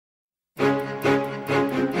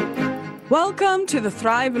Welcome to the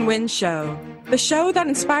Thrive and Win Show, the show that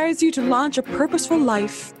inspires you to launch a purposeful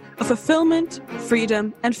life of fulfillment,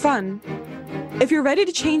 freedom, and fun. If you're ready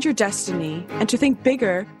to change your destiny and to think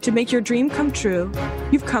bigger to make your dream come true,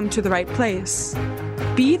 you've come to the right place.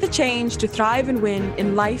 Be the change to thrive and win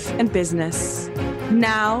in life and business.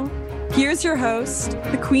 Now, here's your host,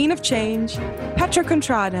 the Queen of Change, Petra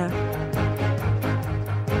Contrada.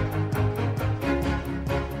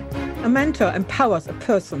 A mentor empowers a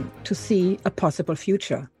person to see a possible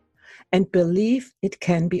future and believe it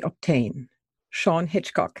can be obtained. Sean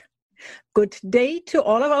Hitchcock. Good day to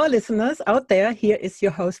all of our listeners out there. Here is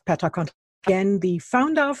your host, Petra Contrada, again, the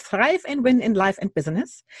founder of Thrive and Win in Life and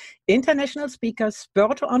Business, international speaker,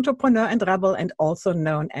 spiritual entrepreneur and rebel, and also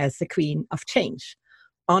known as the Queen of Change.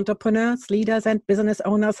 Entrepreneurs, leaders, and business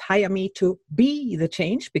owners hire me to be the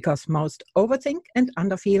change because most overthink and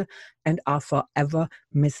underfeel and are forever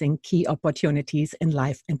missing key opportunities in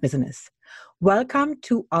life and business. Welcome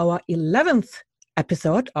to our 11th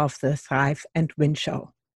episode of the Thrive and Win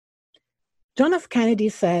Show. John F. Kennedy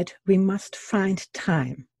said, we must find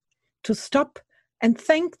time to stop and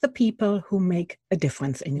thank the people who make a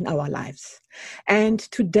difference in our lives. And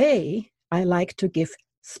today, I like to give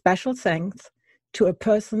special thanks to a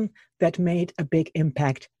person that made a big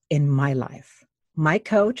impact in my life. My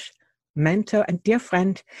coach, mentor, and dear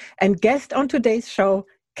friend, and guest on today's show,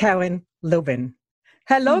 Karen Lubin.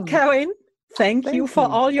 Hello, Karen. Thank you for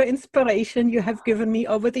all your inspiration you have given me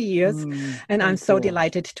over the years, and I'm so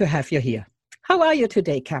delighted to have you here. How are you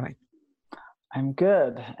today, Karen? I'm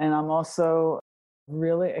good, and I'm also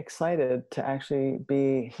really excited to actually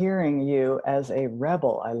be hearing you as a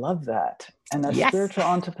rebel. I love that. And a spiritual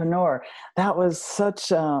entrepreneur. That was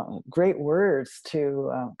such great words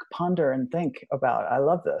to ponder and think about. I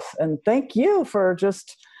love this. And thank you for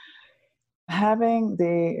just giving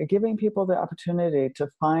people the opportunity to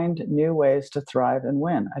find new ways to thrive and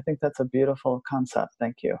win. I think that's a beautiful concept.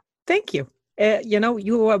 Thank you. Thank you.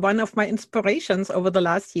 You were one of my inspirations over the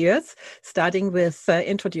last years, starting with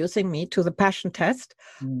introducing me to the Passion Test.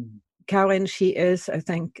 Karen, she is, I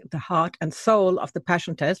think, the heart and soul of the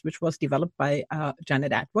Passion Test, which was developed by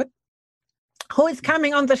Janet Atwood, who is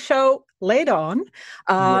coming on the show later on.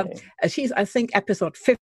 She's, I think, episode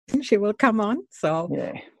 15. She will come on. So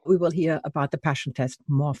we will hear about the Passion Test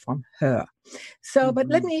more from her. So, but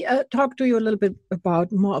let me talk to you a little bit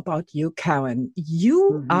more about you, Karen.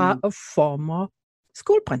 You are a former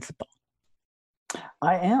school principal.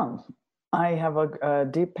 I am. I have a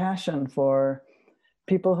deep passion for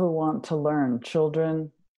people who want to learn,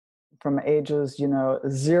 children from ages,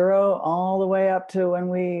 0 all the way up to when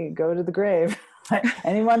we go to the grave.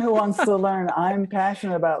 Anyone who wants to learn, I'm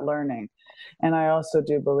passionate about learning. And I also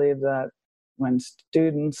do believe that when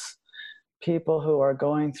students, people who are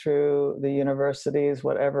going through the universities,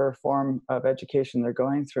 whatever form of education they're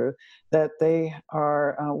going through, that they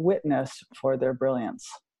are a witness for their brilliance.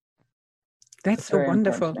 That's so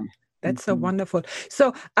wonderful. That's so wonderful.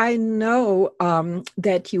 So I know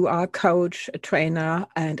that you are a coach, a trainer,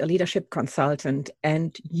 and a leadership consultant,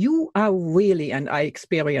 and you are really, and I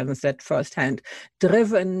experienced that firsthand,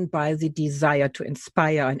 driven by the desire to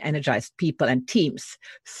inspire and energize people and teams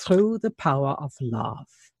through the power of love.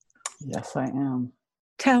 Yes, I am.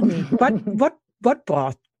 Tell me, what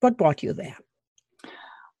brought you there?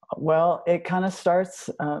 Well, it kind of starts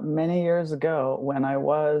many years ago when I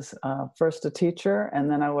was first a teacher,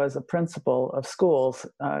 and then I was a principal of schools,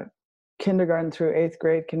 kindergarten through 8th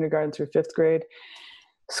grade, kindergarten through 5th grade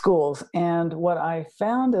schools. And what I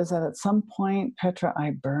found is that at some point, Petra,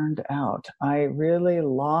 I burned out. I really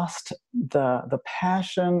lost the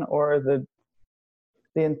passion or the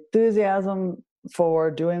enthusiasm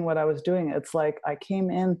for doing what I was doing. It's like I came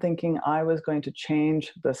in thinking I was going to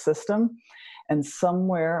change the system. And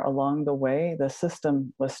somewhere along the way, the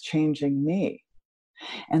system was changing me.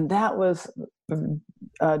 And that was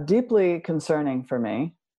deeply concerning for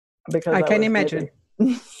me. Because I can imagine.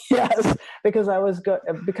 Yes, because I was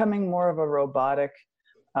becoming more of a robotic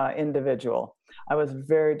individual. I was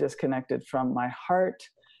very disconnected from my heart,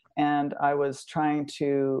 and I was trying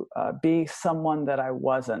to be someone that I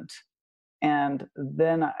wasn't. And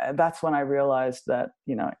then that's when I realized that,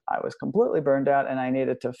 I was completely burned out and I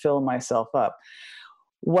needed to fill myself up.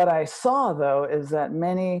 What I saw, though, is that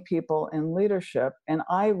many people in leadership, and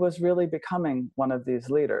I was really becoming one of these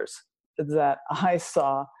leaders, that I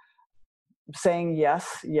saw saying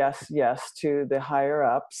yes, yes, yes to the higher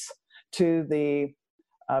ups, to the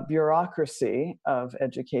bureaucracy of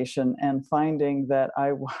education, and finding that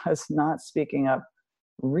I was not speaking up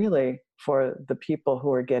really for the people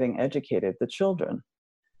who are getting educated, the children.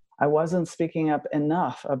 I wasn't speaking up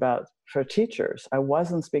enough for teachers. I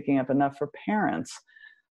wasn't speaking up enough for parents.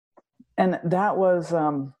 And that was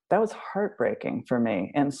heartbreaking for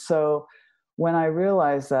me. And so when I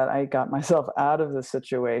realized that, I got myself out of the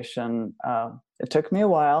situation. It took me a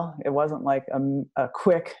while. It wasn't like a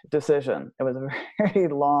quick decision. It was a very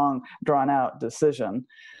long, drawn out decision.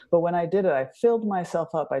 But when I did it, I filled myself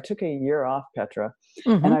up. I took a year off, Petra,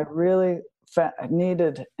 and I really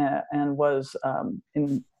needed and was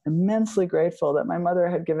immensely grateful that my mother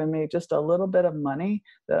had given me just a little bit of money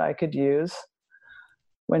that I could use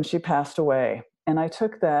when she passed away. And I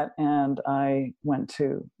took that and I went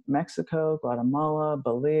to Mexico, Guatemala,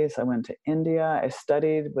 Belize. I went to India. I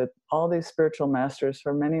studied with all these spiritual masters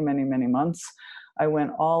for many, many, many months. I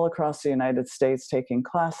went all across the United States taking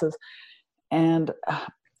classes and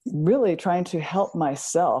really trying to help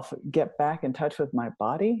myself get back in touch with my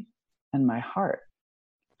body and my heart.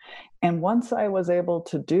 And once I was able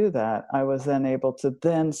to do that, I was then able to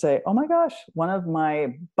then say, oh my gosh, one of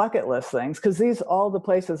my bucket list things, because all the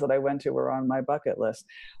places that I went to were on my bucket list.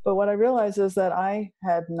 But what I realized is that I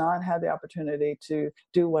had not had the opportunity to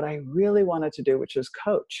do what I really wanted to do, which is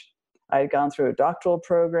coach. I had gone through a doctoral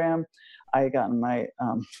program. I had gotten my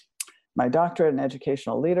doctorate in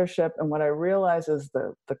educational leadership. And what I realized is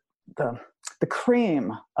the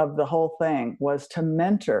cream of the whole thing was to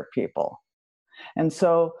mentor people. And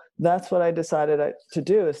so that's what I decided to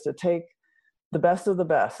do, is to take the best of the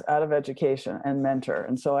best out of education and mentor.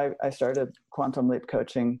 And so I started Quantum Leap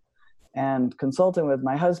coaching and consulting with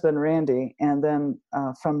my husband, Randy. And then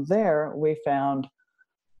from there, we found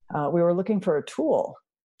we were looking for a tool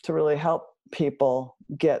to really help people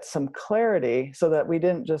get some clarity so that we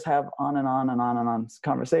didn't just have on and on and on and on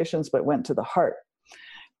conversations, but went to the heart.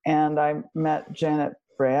 And I met Janet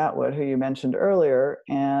Bray Atwood, who you mentioned earlier,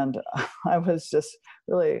 and I was just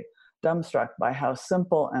really dumbstruck by how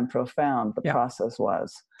simple and profound the process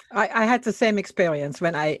was. I had the same experience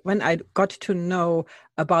when I got to know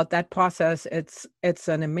about that process. It's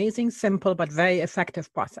an amazing, simple, but very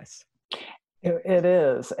effective process. It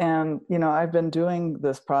is. And, I've been doing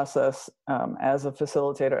this process as a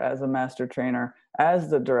facilitator, as a master trainer,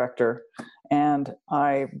 as the director, and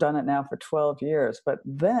I've done it now for 12 years. But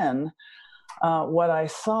then what I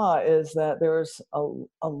saw is that there was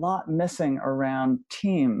a lot missing around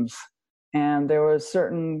teams. And there was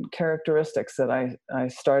certain characteristics that I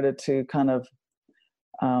started to kind of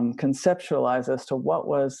conceptualize as to what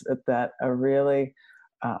was it that a really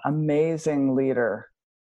amazing leader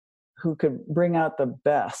who could bring out the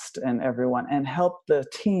best in everyone and help the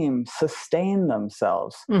team sustain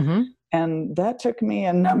themselves. Mm-hmm. And that took me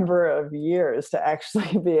a number of years to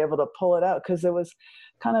actually be able to pull it out, because it was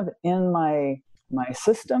kind of in my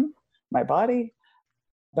system, my body,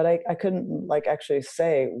 but I couldn't actually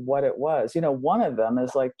say what it was. One of them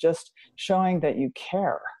is just showing that you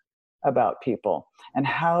care about people. And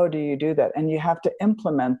how do you do that? And you have to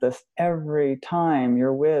implement this every time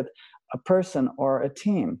you're with a person or a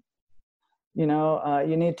team. You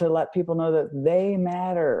need to let people know that they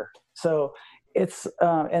matter. So it's,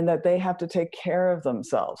 and that they have to take care of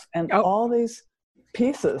themselves. And all these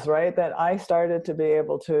pieces, right, that I started to be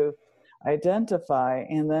able to identify.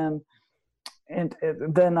 And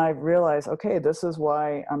then I realized, okay, this is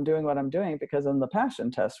why I'm doing what I'm doing, because in the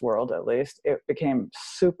passion test world, at least, it became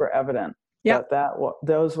super evident that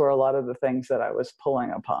those were a lot of the things that I was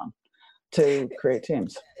pulling upon to create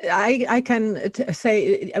teams. I can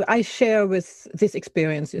say I share with this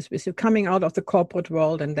experiences with you coming out of the corporate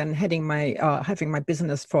world and then having my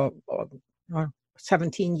business for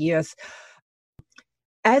 17 years.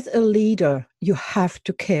 As a leader, you have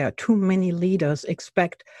to care. Too many leaders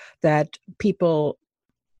expect that people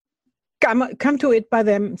come to it by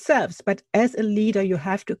themselves. But as a leader, you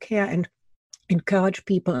have to care and encourage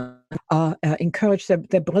people, encourage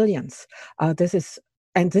their brilliance. This is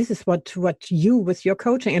what you, with your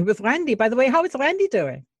coaching and with Randy, by the way, how is Randy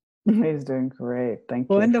doing? He's doing great. Thank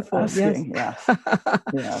you. Wonderful. Yes.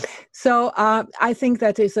 Yes. So I think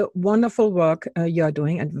that is a wonderful work you're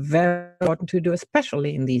doing, and very important to do,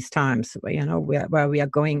 especially in these times where we are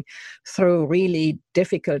going through really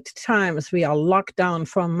difficult times. We are locked down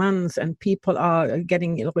for months and people are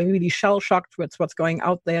getting really shell-shocked with what's going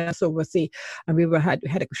out there. So we had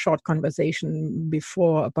a short conversation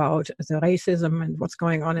before about the racism and what's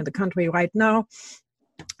going on in the country right now.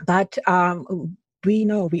 But we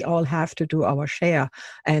know we all have to do our share.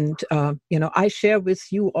 And, I share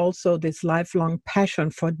with you also this lifelong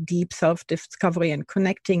passion for deep self-discovery and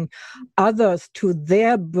connecting others to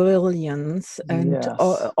their brilliance and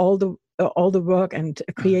all the work and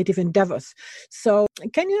creative endeavors. So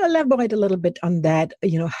can you elaborate a little bit on that?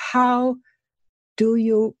 How do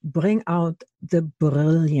you bring out the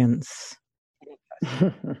brilliance?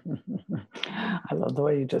 I love the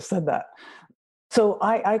way you just said that. So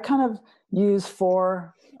I kind of use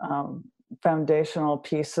four foundational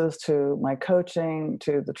pieces to my coaching,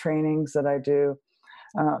 to the trainings that I do.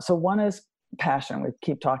 So one is passion. We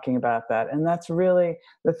keep talking about that. And that's really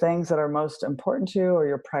the things that are most important to you or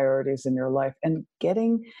your priorities in your life. And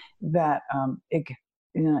getting that,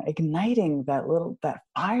 igniting that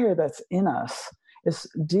fire that's in us is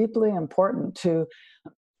deeply important to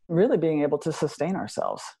really being able to sustain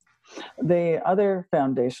ourselves. The other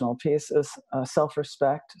foundational piece is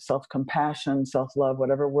self-respect, self-compassion, self-love,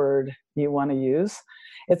 whatever word you want to use.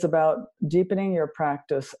 It's about deepening your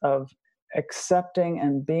practice of accepting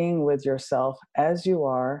and being with yourself as you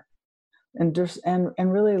are, and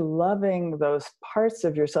really loving those parts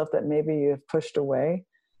of yourself that maybe you've pushed away,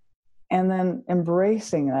 and then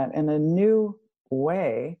embracing that in a new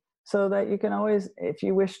way, so that you can always, if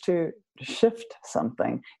you wish to shift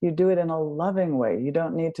something, you do it in a loving way. You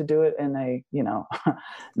don't need to do it in a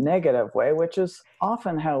negative way, which is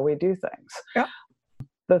often how we do things. Yeah.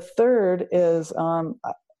 The third is,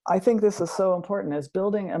 I think this is so important, is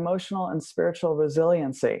building emotional and spiritual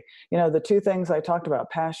resiliency. The two things I talked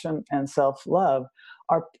about, passion and self-love,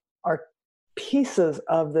 are pieces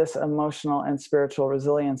of this emotional and spiritual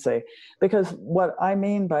resiliency. Because what I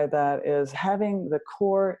mean by that is having the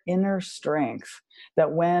core inner strength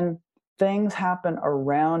that when things happen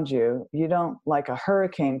around you, you don't, like a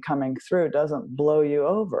hurricane coming through, doesn't blow you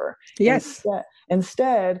over. Yes.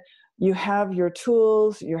 Instead, you have your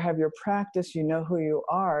tools, you have your practice, you know who you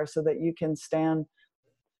are, so that you can stand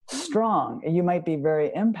strong. You might be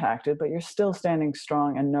very impacted, but you're still standing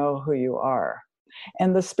strong and know who you are.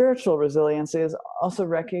 And the spiritual resiliency is also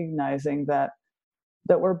recognizing that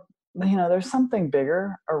we're, there's something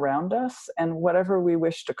bigger around us, and whatever we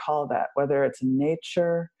wish to call that, whether it's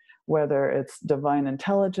nature, whether it's divine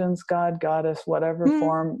intelligence, God, goddess, whatever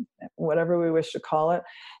form, whatever we wish to call it,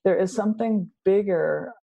 there is something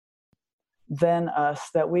bigger than us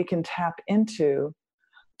that we can tap into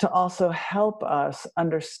to also help us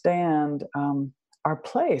understand our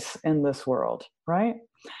place in this world, right?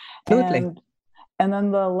 Absolutely. And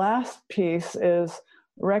then the last piece is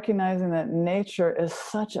recognizing that nature is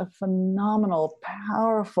such a phenomenal,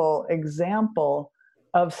 powerful example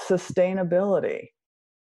of sustainability.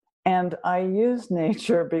 And I use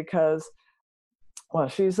nature because, well,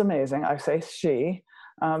 she's amazing. I say she,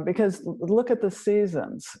 because look at the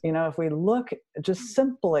seasons. If we look just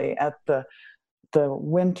simply at the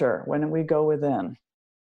winter, when we go within,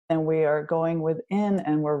 and we are going within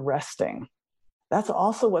and we're resting, that's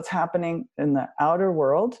also what's happening in the outer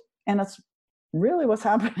world. And it's really what's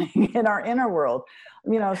happening in our inner world.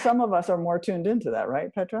 Some of us are more tuned into that,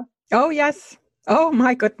 right, Petra? Oh, yes. Oh,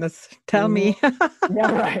 my goodness. Tell me.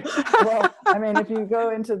 Yeah, right. Well, if you go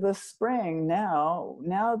into the spring now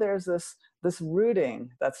there's this rooting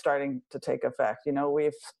that's starting to take effect.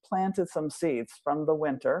 We've planted some seeds from the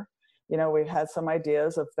winter. We've had some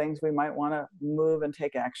ideas of things we might want to move and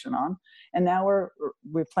take action on. And now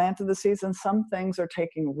we planted the seeds, and some things are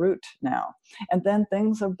taking root now. And then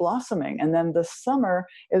things are blossoming. And then the summer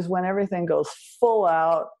is when everything goes full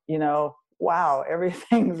out, wow,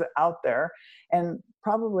 everything's out there. And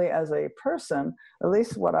probably as a person, at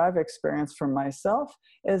least what I've experienced for myself,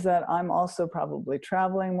 is that I'm also probably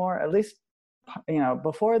traveling more, at least,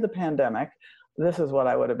 before the pandemic. This is what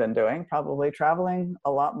I would have been doing, probably traveling a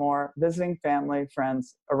lot more, visiting family,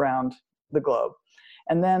 friends around the globe.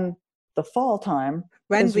 And then the fall time,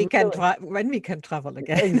 when we can travel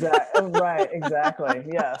again. Exactly. Right. Exactly.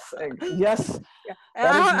 Yes. Yes. Yeah.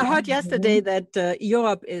 I heard yesterday that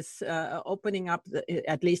Europe is opening up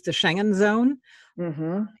at least the Schengen zone.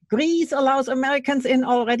 Mm-hmm. Greece allows Americans in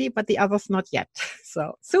already, but the others not yet.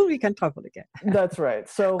 So soon we can travel again. That's right.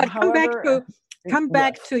 So, come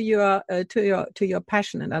back to your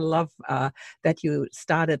passion, and I love that you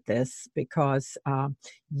started this, because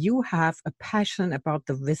you have a passion about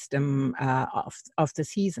the wisdom of the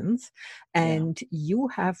seasons, and you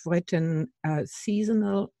have written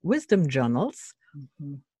seasonal wisdom journals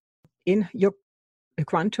in your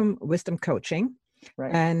quantum wisdom coaching.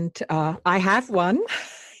 Right. And I have one.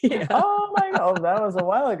 Yeah. Oh my God, that was a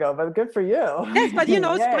while ago, but good for you. Yes, but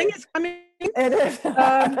spring is coming. It is.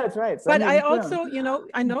 That's right. But I also,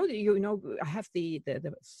 I know I have the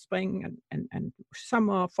spring and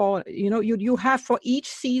summer, fall. You have for each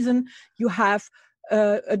season you have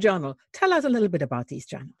a journal. Tell us a little bit about these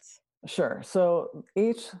journals. Sure. So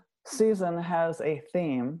each season has a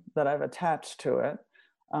theme that I've attached to it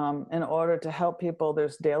in order to help people.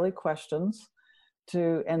 There's daily questions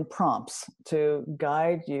and prompts to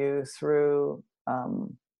guide you through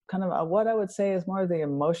kind of what I would say is more of the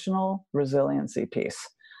emotional resiliency piece,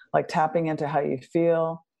 like tapping into how you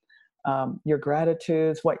feel, your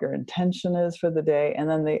gratitudes, what your intention is for the day. And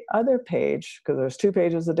then the other page, because there's 2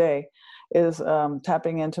 pages a day, is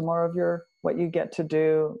tapping into more of what you get to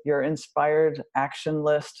do, your inspired action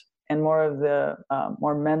list, and more of the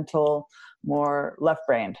more mental, more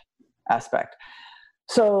left-brained aspect.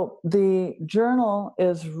 So the journal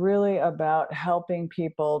is really about helping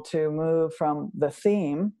people to move from the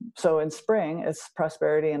theme. So in spring, it's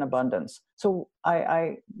prosperity and abundance. So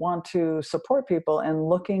I want to support people in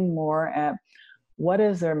looking more at what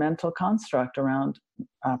is their mental construct around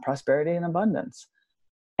prosperity and abundance.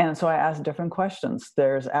 And so I ask different questions.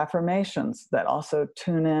 There's affirmations that also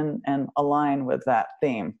tune in and align with that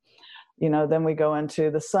theme. Then we go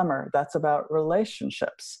into the summer. That's about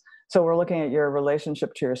relationships. So we're looking at your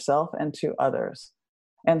relationship to yourself and to others.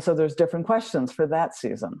 And so there's different questions for that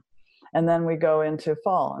season. And then we go into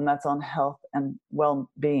fall, and that's on health and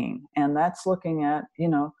well-being. And that's looking at,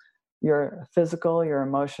 your physical, your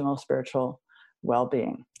emotional, spiritual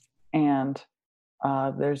well-being. And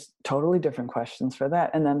there's totally different questions for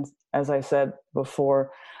that. And then, as I said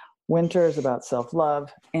before, winter is about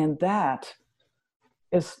self-love. And that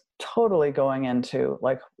is totally going into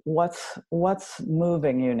like, what's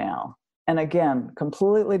moving you now? And again,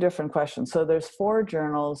 completely different questions. So there's 4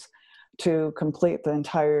 journals to complete the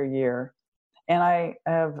entire year. And I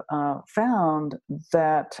have found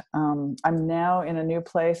that I'm now in a new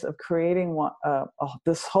place of creating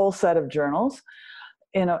this whole set of journals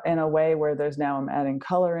in a way where I'm adding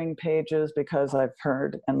coloring pages, because I've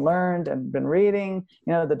heard and learned and been reading.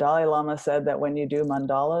 The Dalai Lama said that when you do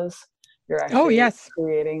mandalas, you're actually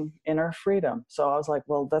creating inner freedom. So I was like,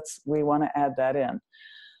 well, we want to add that in.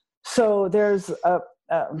 So there's kind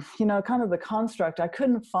of the construct. I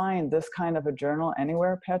couldn't find this kind of a journal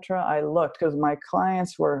anywhere, Petra. I looked because my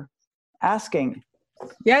clients were asking.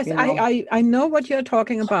 Yes, I know what you're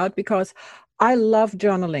talking about, because I love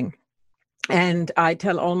journaling. And I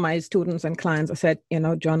tell all my students and clients, I said,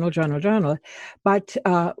 journal. But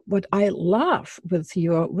what I love with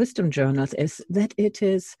your wisdom journals is that it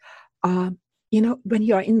is, when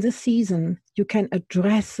you are in the season, you can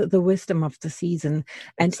address the wisdom of the season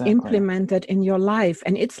and implement that in your life.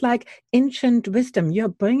 And it's like ancient wisdom. You're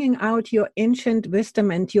bringing out your ancient wisdom,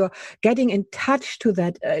 and you're getting in touch with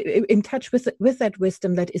that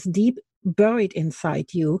wisdom that is deep buried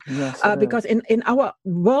inside you. Yes, because in our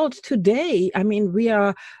world today, I mean, we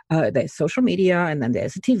are, there's social media, and then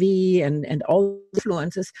there's TV and all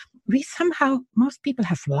influences. Most people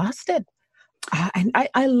have lost it. And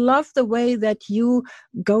I love the way that you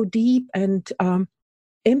go deep and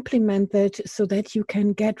implement that, so that you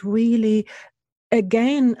can get really,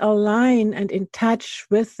 again, align and in touch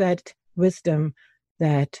with that wisdom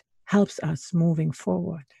that helps us moving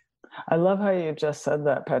forward. I love how you just said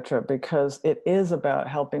that, Petra, because it is about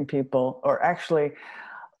helping people, or actually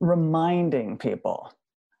reminding people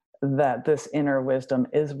that this inner wisdom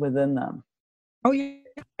is within them. Oh, yeah.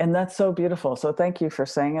 And that's so beautiful. So thank you for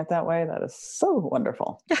saying it that way. That is so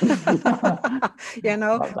wonderful.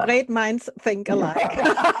 Great minds think alike.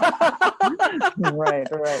 Right.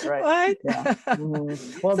 Yeah.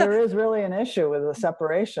 Mm-hmm. Well, there is really an issue with the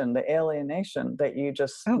separation, the alienation that you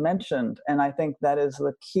just mentioned. And I think that is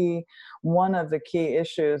one of the key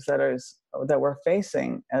issues that we're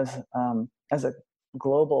facing as a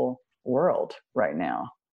global world right now.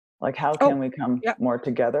 Like, how can we come more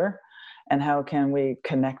together? And how can we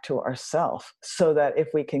connect to ourselves, so that if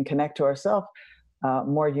we can connect to ourselves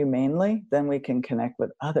more humanely, then we can connect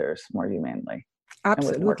with others more humanely.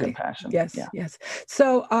 Absolutely. And with more compassion. Yes.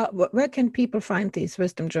 So where can people find these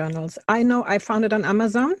wisdom journals? I know I found it on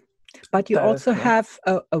Amazon, but you also have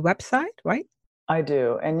a website, right? I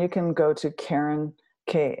do. And you can go to Karin,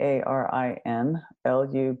 KarinLubin,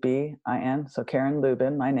 so Karin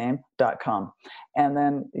Lubin, my name, .com. And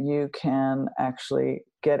then you can actually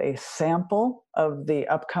get a sample of the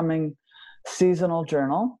upcoming seasonal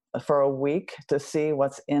journal for a week to see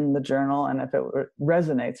what's in the journal and if it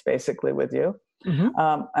resonates basically with you.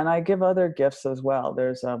 Mm-hmm. And I give other gifts as well.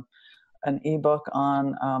 There's an ebook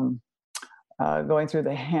on going through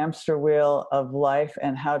the hamster wheel of life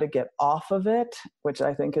and how to get off of it, which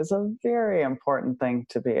I think is a very important thing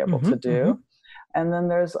to be able to do. Mm-hmm. And then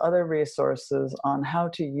there's other resources on how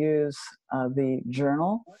to use the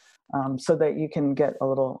journal so that you can get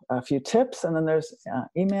a few tips. And then there's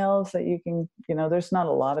emails that you can, there's not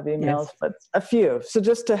a lot of emails, but a few. So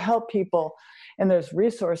just to help people. And there's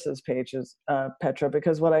resources pages, Petra,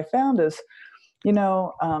 because what I found is,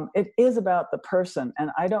 it is about the person, and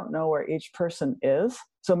I don't know where each person is.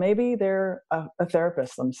 So maybe they're a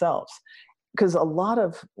therapist themselves. because a lot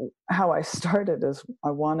of how I started is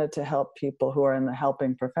I wanted to help people who are in the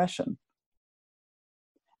helping profession.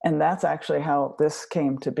 And that's actually how this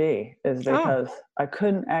came to be, is because I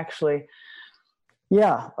couldn't actually,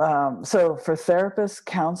 so for therapists,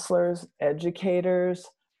 counselors, educators,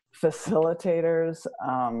 facilitators,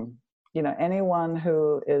 anyone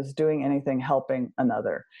who is doing anything helping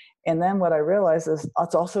another. And then what I realized is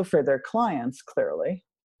it's also for their clients, clearly.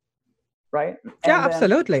 Right? Yeah,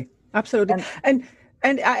 absolutely.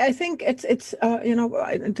 And I think it's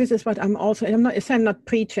this is what I'm not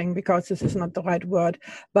preaching, because this is not the right word,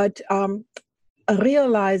 but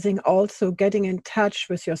realizing, also getting in touch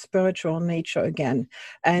with your spiritual nature again.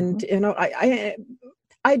 And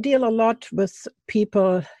I deal a lot with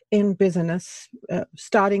people in business,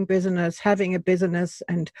 starting business, having a business,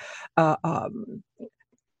 and are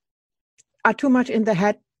too much in the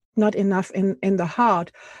head, not enough in the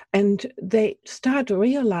heart. And they start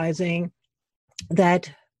realizing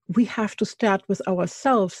that we have to start with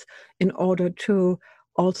ourselves in order to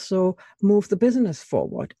also move the business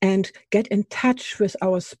forward and get in touch with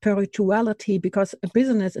our spirituality, because a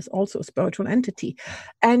business is also a spiritual entity.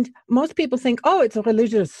 And most people think, oh, it's a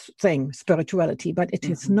religious thing, spirituality, but it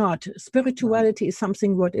is not. Spirituality is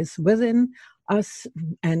something what is within us,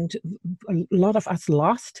 and a lot of us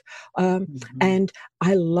lost. And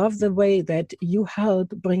I love the way that you help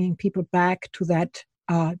bringing people back to that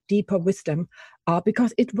deeper wisdom,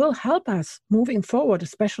 because it will help us moving forward,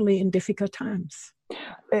 especially in difficult times.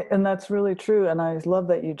 And that's really true. And I love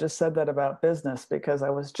that you just said that about business, because I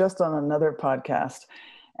was just on another podcast,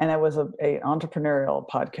 and it was a entrepreneurial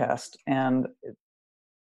podcast. And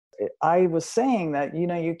I was saying that,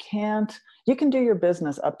 you can do your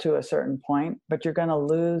business up to a certain point, but you're going to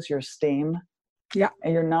lose your steam. Yeah.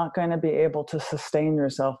 And you're not going to be able to sustain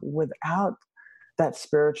yourself without that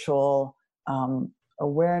spiritual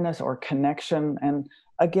awareness or connection. And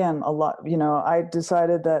again, I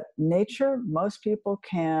decided that nature, most people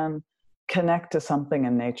can connect to something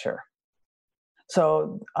in nature.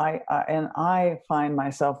 So I find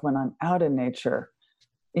myself, when I'm out in nature,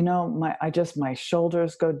 my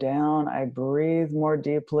shoulders go down. I breathe more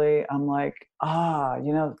deeply. I'm like,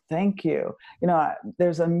 thank you.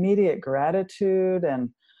 There's immediate gratitude and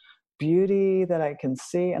beauty that I can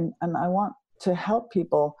see. And I want to help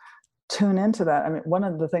people tune into that. I mean, one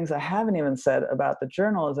of the things I haven't even said about the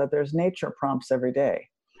journal is that there's nature prompts every day.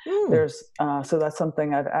 There's, so that's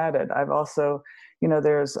something I've added. I've also,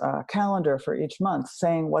 there's a calendar for each month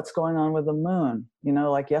saying what's going on with the moon.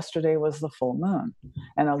 Like yesterday was the full moon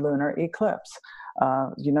and a lunar eclipse.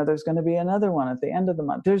 There's going to be another one at the end of the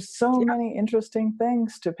month. There's so many interesting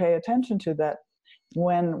things to pay attention to, that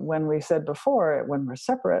when we said before, when we're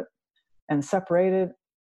separate and separated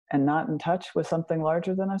and not in touch with something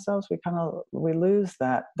larger than ourselves, we lose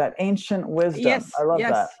that ancient wisdom. Yes, I love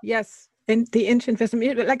that. Yes. In the ancient wisdom,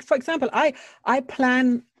 like, for example, I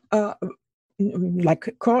plan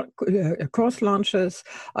like course launches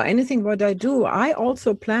or anything what I do. I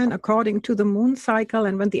also plan according to the moon cycle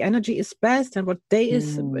and when the energy is best and what day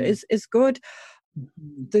is good.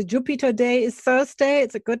 The Jupiter day is Thursday.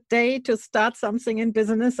 It's a good day to start something in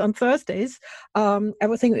business on Thursdays.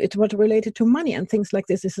 Everything it was related to money and things like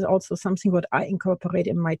this. This is also something what I incorporate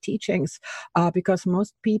in my teachings, because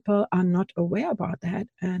most people are not aware about that.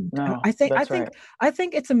 And I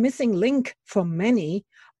think it's a missing link for many,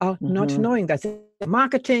 not knowing that they're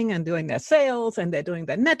marketing and doing their sales and they're doing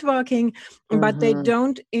their networking, but they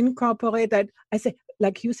don't incorporate that. I say,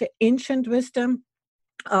 like you say, ancient wisdom.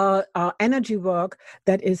 Energy work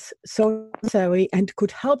that is so necessary and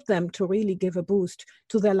could help them to really give a boost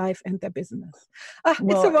to their life and their business.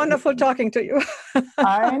 It's a wonderful talking to you.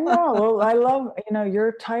 I know. Well, I love,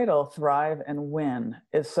 your title, Thrive and Win,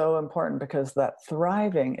 is so important, because that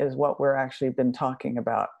thriving is what we're actually been talking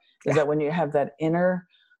about. Is that when you have that inner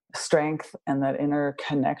strength and that inner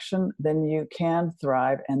connection, then you can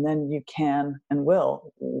thrive, and then you can and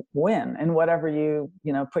will win in whatever you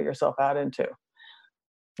put yourself out into.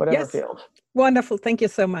 Whatever field. Wonderful. Thank you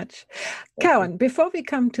so much. Karen, before we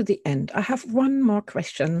come to the end, I have one more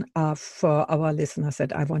question for our listeners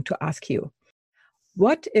that I want to ask you.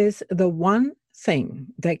 What is the one thing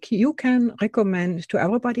that you can recommend to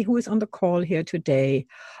everybody who is on the call here today,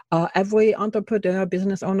 every entrepreneur,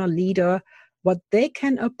 business owner, leader, what they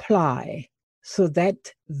can apply so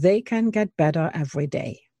that they can get better every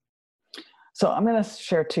day? So I'm going to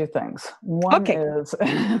share two things. One is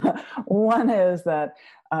that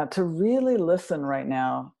to really listen right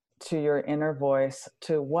now to your inner voice,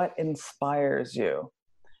 to what inspires you,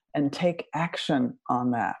 and take action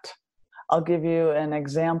on that. I'll give you an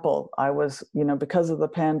example. I was, because of the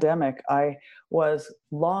pandemic, I was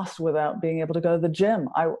lost without being able to go to the gym.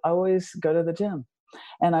 I always go to the gym.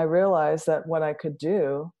 And I realized that what I could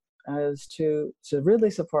do is to really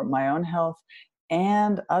support my own health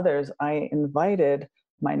and others. I invited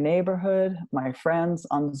my neighborhood, my friends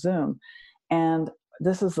on Zoom. And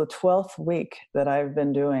this is the 12th week that I've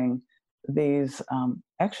been doing these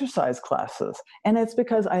exercise classes. And it's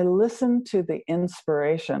because I listened to the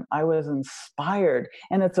inspiration. I was inspired,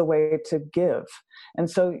 and it's a way to give. And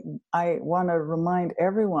so I want to remind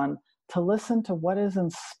everyone to listen to what is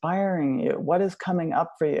inspiring you, what is coming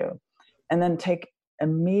up for you, and then take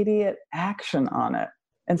immediate action on it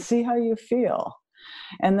and see how you feel.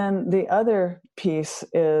 And then the other piece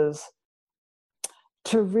is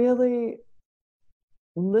to really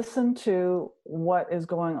listen to what is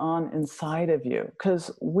going on inside of you,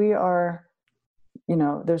 because we are,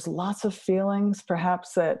 there's lots of feelings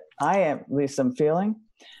perhaps that I at least am feeling.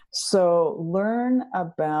 So learn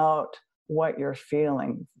about what you're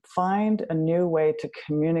feeling. Find a new way to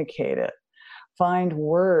communicate it. Find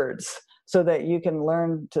words so that you can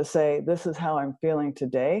learn to say, this is how I'm feeling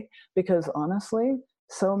today. Because honestly,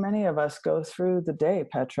 so many of us go through the day,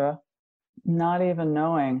 Petra, not even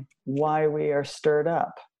knowing why we are stirred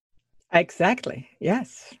up. Exactly.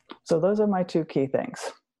 Yes. So those are my two key things.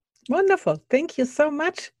 Wonderful. Thank you so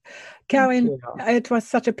much, Karen. It was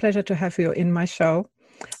such a pleasure to have you in my show.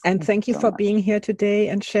 And thank you for being here today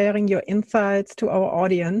and sharing your insights to our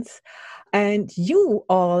audience. And you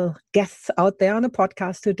all guests out there on the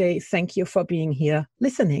podcast today, thank you for being here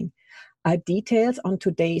listening. Details on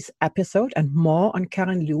today's episode and more on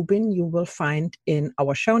Karen Lubin you will find in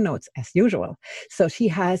our show notes as usual. So she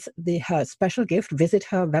has her special gift. Visit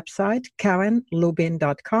her website,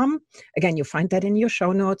 KarenLubin.com. Again, you find that in your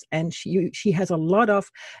show notes, and she has a lot of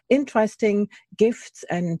interesting gifts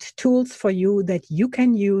and tools for you that you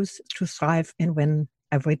can use to thrive and win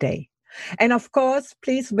every day. And of course,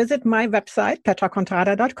 please visit my website,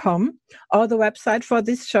 petracontrada.com, or the website for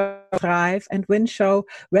this show, Thrive and Win Show,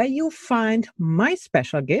 where you find my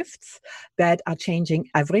special gifts that are changing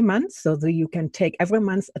every month, so that you can take every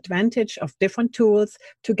month's advantage of different tools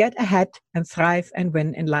to get ahead and thrive and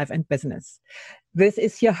win in life and business. This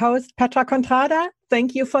is your host, Petra Contrada.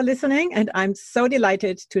 Thank you for listening, and I'm so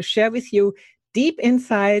delighted to share with you deep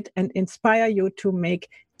insight and inspire you to make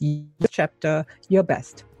your chapter your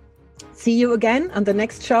best. See you again on the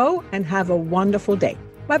next show, and have a wonderful day.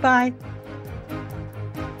 Bye-bye.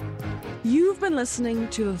 You've been listening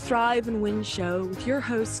to the Thrive and Win Show with your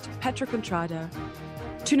host, Petra Contrada.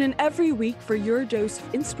 Tune in every week for your dose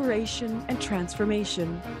of inspiration and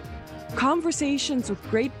transformation. Conversations with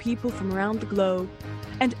great people from around the globe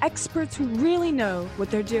and experts who really know what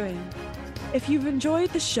they're doing. If you've enjoyed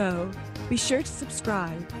the show, be sure to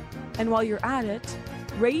subscribe. And while you're at it,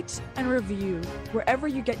 rate and review wherever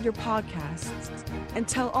you get your podcasts, and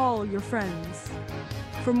tell all your friends.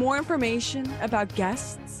 For more information about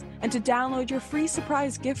guests and to download your free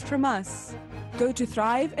surprise gift from us, go to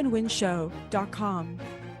thriveandwinshow.com.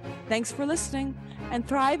 Thanks for listening, and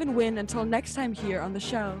thrive and win until next time here on the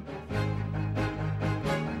show.